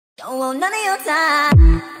Don't want none of your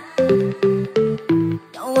time.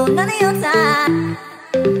 Don't want none of your time.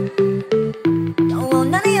 Don't want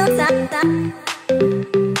none of your time.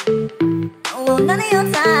 Don't want none of your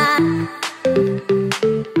time.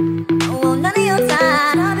 Don't want none of your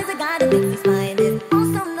time. Love is a guy that thinks he's fine, is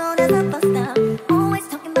also known as a buster. Always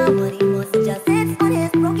talking about what he wants to just sits on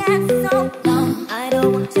his broke ass. So no, I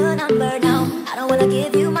don't want your number, no. I don't wanna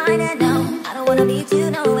give you mine, and no, I don't wanna meet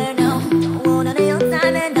you nowhere, no. Don't want none of your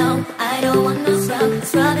time, and no, I don't want no scrub.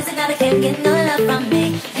 Scrub is a guy that can't get no love from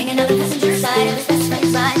me. Hanging out the passenger side of his best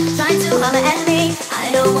friend's ride, trying to holler at me.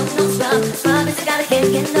 I don't want no scrub. Scrub is a guy that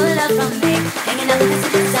can't get no love from me. Hanging out the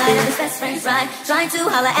passenger side of his best friend's ride, trying to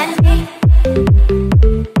holler at me.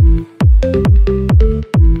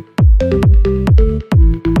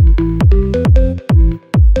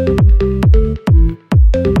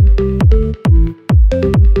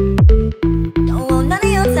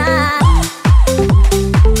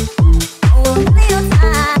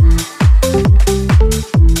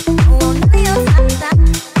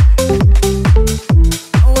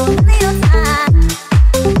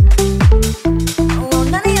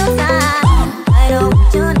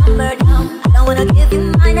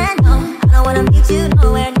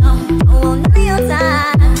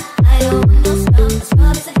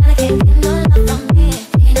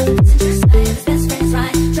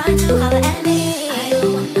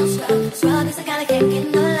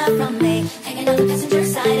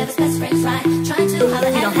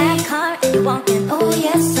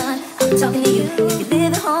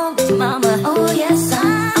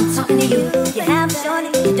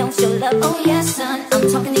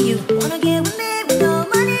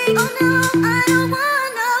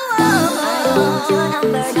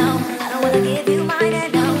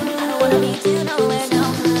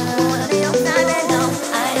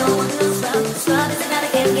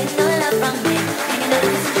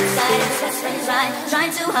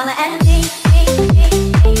 Trying to holler at me.